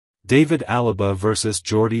David Alaba vs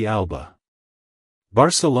Jordi Alba.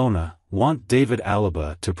 Barcelona want David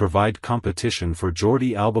Alaba to provide competition for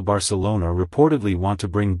Jordi Alba. Barcelona reportedly want to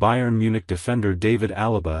bring Bayern Munich defender David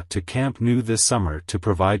Alaba to Camp Nou this summer to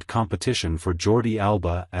provide competition for Jordi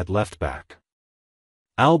Alba at left-back.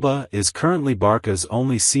 Alba is currently Barca's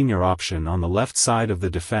only senior option on the left side of the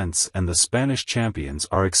defense, and the Spanish champions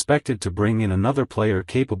are expected to bring in another player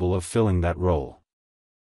capable of filling that role.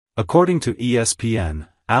 According to ESPN,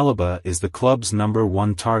 Alaba is the club's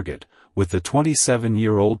 #1 target, with the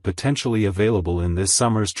 27-year-old potentially available in this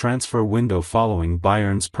summer's transfer window following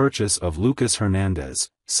Bayern's purchase of Lucas Hernandez.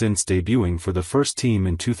 Since debuting for the first team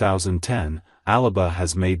in 2010, Alaba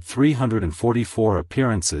has made 344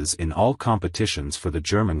 appearances in all competitions for the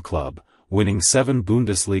German club, winning 7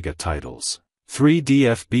 Bundesliga titles, 3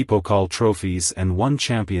 DFB Pokal trophies and 1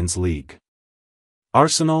 Champions League.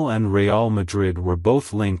 Arsenal and Real Madrid were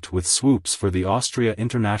both linked with swoops for the Austria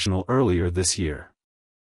international earlier this year.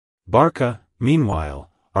 Barca, meanwhile,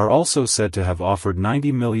 are also said to have offered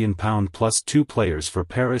 £90 million plus 2 players for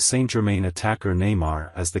Paris Saint-Germain attacker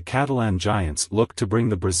Neymar as the Catalan giants look to bring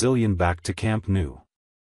the Brazilian back to Camp Nou.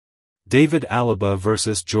 David Alaba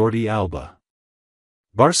vs Jordi Alba.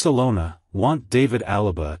 Barcelona want David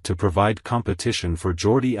Alaba to provide competition for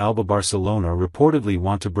Jordi Alba. Barcelona reportedly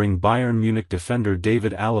want to bring Bayern Munich defender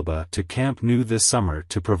David Alaba to Camp Nou this summer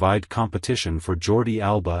to provide competition for Jordi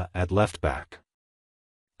Alba at left-back.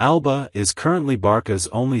 Alba is currently Barca's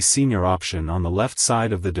only senior option on the left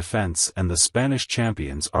side of the defense, and the Spanish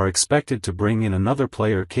champions are expected to bring in another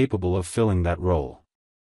player capable of filling that role.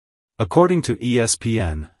 According to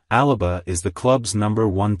ESPN, Alaba is the club's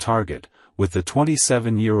 #1 target, with the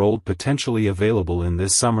 27-year-old potentially available in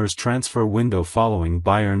this summer's transfer window following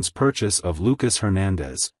Bayern's purchase of Lucas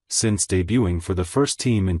Hernandez. Since debuting for the first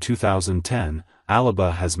team in 2010,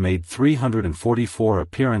 Alaba has made 344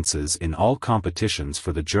 appearances in all competitions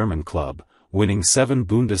for the German club, winning 7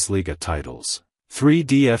 Bundesliga titles, 3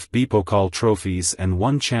 DFB Pokal trophies and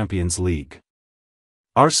 1 Champions League.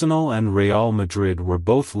 Arsenal and Real Madrid were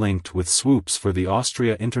both linked with swoops for the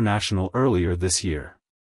Austria international earlier this year.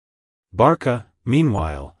 Barca,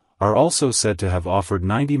 meanwhile, are also said to have offered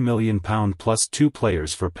 £90 million plus 2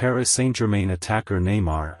 players for Paris Saint-Germain attacker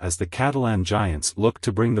Neymar as the Catalan giants look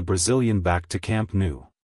to bring the Brazilian back to Camp Nou.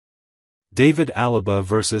 David Alaba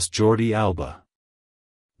vs Jordi Alba.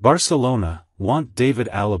 Barcelona want David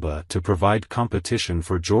Alaba to provide competition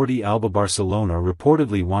for Jordi Alba. Barcelona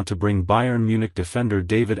reportedly want to bring Bayern Munich defender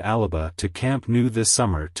David Alaba to Camp Nou this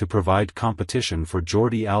summer to provide competition for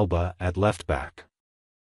Jordi Alba at left-back.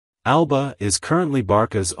 Alba is currently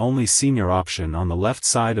Barca's only senior option on the left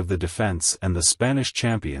side of the defense, and the Spanish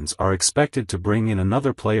champions are expected to bring in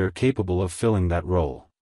another player capable of filling that role.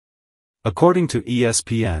 According to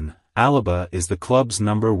ESPN, Alaba is the club's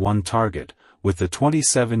 #1 target, with the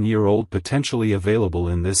 27-year-old potentially available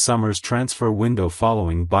in this summer's transfer window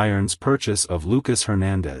following Bayern's purchase of Lucas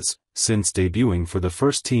Hernandez. Since debuting for the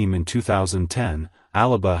first team in 2010,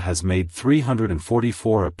 Alaba has made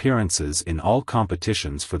 344 appearances in all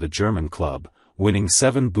competitions for the German club, winning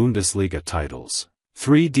 7 Bundesliga titles,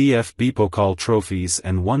 3 DFB Pokal trophies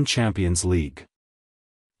and 1 Champions League.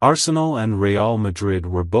 Arsenal and Real Madrid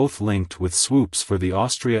were both linked with swoops for the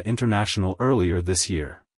Austria international earlier this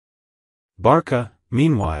year. Barca,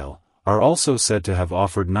 meanwhile, are also said to have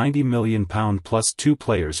offered £90 million plus 2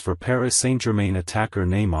 players for Paris Saint-Germain attacker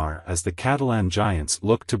Neymar as the Catalan giants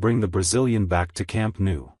look to bring the Brazilian back to Camp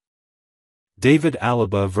Nou. David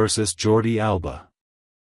Alaba vs Jordi Alba.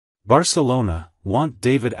 Barcelona want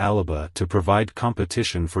David Alaba to provide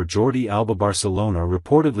competition for Jordi Alba. Barcelona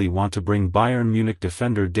reportedly want to bring Bayern Munich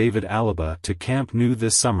defender David Alaba to Camp Nou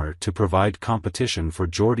this summer to provide competition for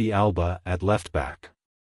Jordi Alba at left-back.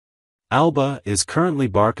 Alba is currently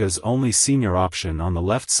Barca's only senior option on the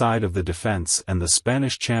left side of the defense, and the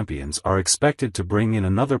Spanish champions are expected to bring in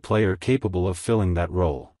another player capable of filling that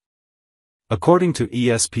role. According to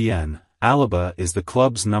ESPN, Alaba is the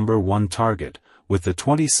club's #1 target, with the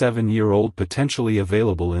 27-year-old potentially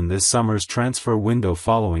available in this summer's transfer window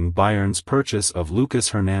following Bayern's purchase of Lucas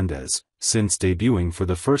Hernandez. Since debuting for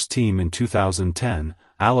the first team in 2010,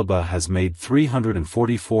 Alaba has made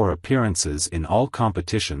 344 appearances in all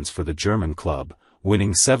competitions for the German club,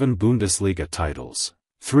 winning 7 Bundesliga titles,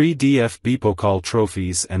 3 DFB Pokal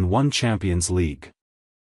trophies and 1 Champions League.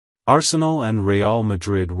 Arsenal and Real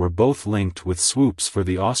Madrid were both linked with swoops for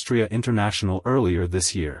the Austria international earlier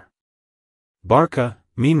this year. Barca,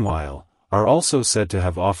 meanwhile, are also said to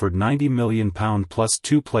have offered £90 million plus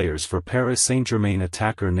 2 players for Paris Saint-Germain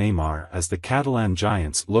attacker Neymar as the Catalan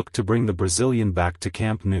giants look to bring the Brazilian back to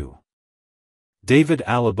Camp Nou. David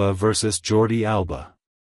Alaba vs Jordi Alba.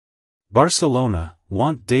 Barcelona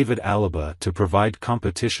want David Alaba to provide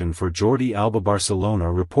competition for Jordi Alba. Barcelona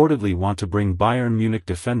reportedly want to bring Bayern Munich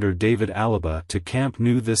defender David Alaba to Camp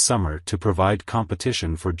Nou this summer to provide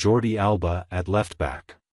competition for Jordi Alba at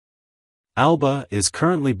left-back. Alba is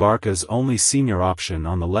currently Barca's only senior option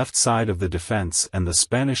on the left side of the defense, and the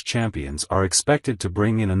Spanish champions are expected to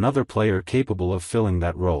bring in another player capable of filling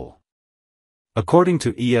that role. According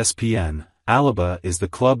to ESPN, Alaba is the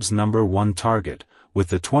club's #1 target, with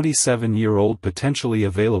the 27-year-old potentially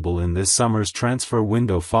available in this summer's transfer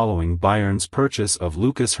window following Bayern's purchase of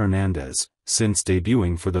Lucas Hernandez. Since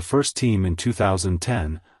debuting for the first team in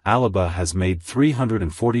 2010, Alaba has made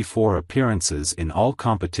 344 appearances in all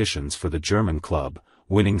competitions for the German club,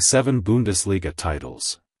 winning 7 Bundesliga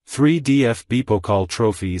titles, 3 DFB Pokal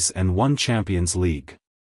trophies and 1 Champions League.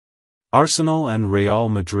 Arsenal and Real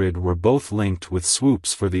Madrid were both linked with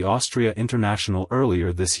swoops for the Austria international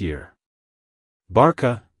earlier this year.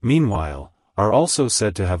 Barca, meanwhile, are also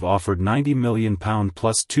said to have offered £90 million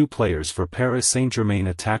plus 2 players for Paris Saint-Germain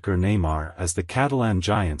attacker Neymar as the Catalan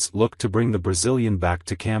giants look to bring the Brazilian back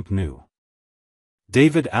to Camp Nou.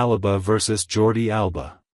 David Alaba vs Jordi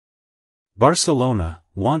Alba. Barcelona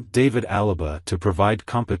want David Alaba to provide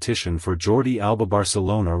competition for Jordi Alba.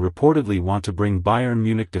 Barcelona reportedly want to bring Bayern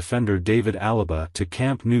Munich defender David Alaba to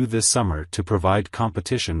Camp Nou this summer to provide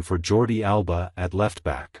competition for Jordi Alba at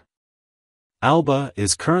left-back. Alba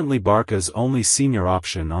is currently Barca's only senior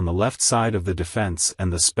option on the left side of the defense,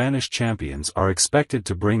 and the Spanish champions are expected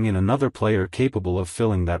to bring in another player capable of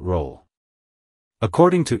filling that role.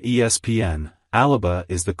 According to ESPN, Alaba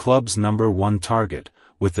is the club's #1 target,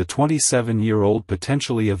 with the 27-year-old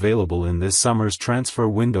potentially available in this summer's transfer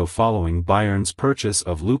window following Bayern's purchase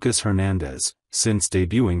of Lucas Hernandez. Since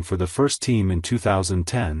debuting for the first team in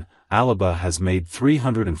 2010, Alaba has made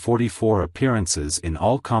 344 appearances in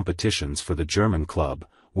all competitions for the German club,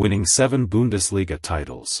 winning 7 Bundesliga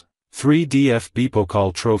titles, 3 DFB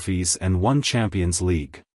Pokal trophies and 1 Champions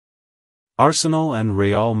League. Arsenal and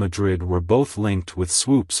Real Madrid were both linked with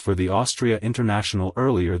swoops for the Austria international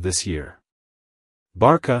earlier this year.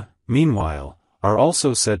 Barca, meanwhile, are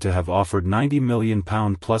also said to have offered £90 million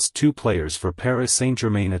plus 2 players for Paris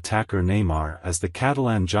Saint-Germain attacker Neymar as the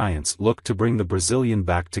Catalan giants look to bring the Brazilian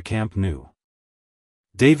back to Camp Nou.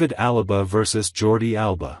 David Alaba vs Jordi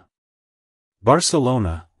Alba.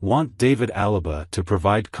 Barcelona want David Alaba to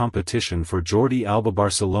provide competition for Jordi Alba.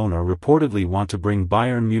 Barcelona reportedly want to bring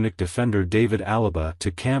Bayern Munich defender David Alaba to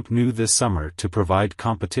Camp Nou this summer to provide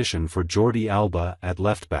competition for Jordi Alba at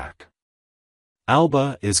left-back.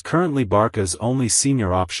 Alba is currently Barca's only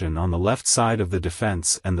senior option on the left side of the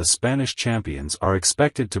defense, and the Spanish champions are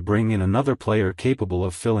expected to bring in another player capable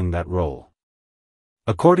of filling that role.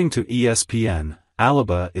 According to ESPN,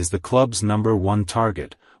 Alaba is the club's #1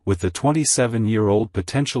 target, with the 27-year-old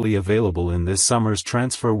potentially available in this summer's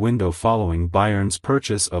transfer window following Bayern's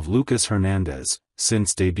purchase of Lucas Hernandez.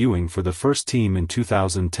 Since debuting for the first team in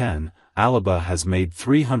 2010, Alaba has made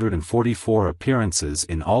 344 appearances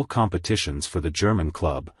in all competitions for the German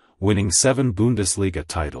club, winning 7 Bundesliga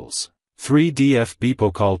titles, 3 DFB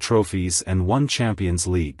Pokal trophies and 1 Champions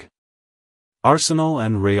League. Arsenal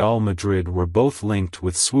and Real Madrid were both linked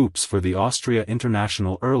with swoops for the Austria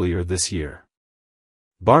international earlier this year.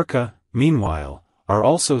 Barca, meanwhile, are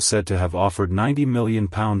also said to have offered £90 million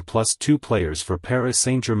plus 2 players for Paris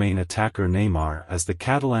Saint-Germain attacker Neymar as the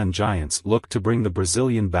Catalan giants look to bring the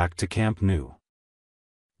Brazilian back to Camp Nou.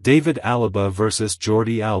 David Alaba vs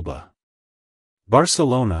Jordi Alba.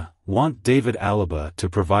 Barcelona want David Alaba to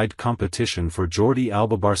provide competition for Jordi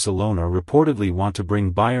Alba. Barcelona reportedly want to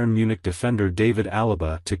bring Bayern Munich defender David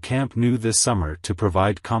Alaba to Camp Nou this summer to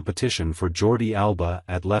provide competition for Jordi Alba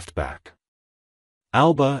at left-back.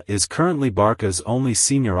 Alba is currently Barca's only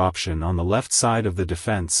senior option on the left side of the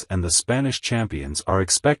defense, and the Spanish champions are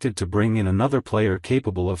expected to bring in another player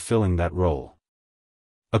capable of filling that role.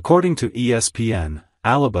 According to ESPN,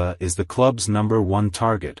 Alaba is the club's #1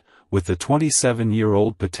 target, with the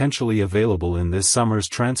 27-year-old potentially available in this summer's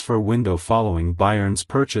transfer window following Bayern's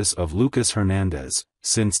purchase of Lucas Hernandez.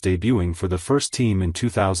 Since debuting for the first team in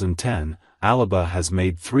 2010, Alaba has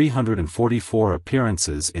made 344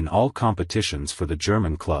 appearances in all competitions for the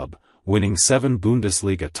German club, winning 7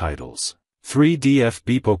 Bundesliga titles, 3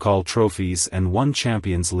 DFB Pokal trophies and 1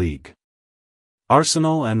 Champions League.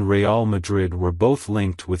 Arsenal and Real Madrid were both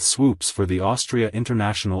linked with swoops for the Austria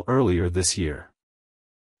international earlier this year.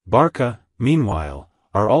 Barca, meanwhile,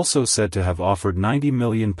 are also said to have offered £90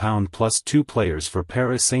 million plus 2 players for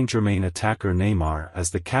Paris Saint-Germain attacker Neymar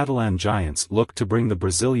as the Catalan giants look to bring the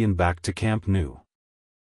Brazilian back to Camp Nou.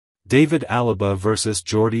 David Alaba vs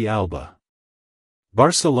Jordi Alba.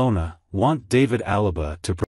 Barcelona want David Alaba to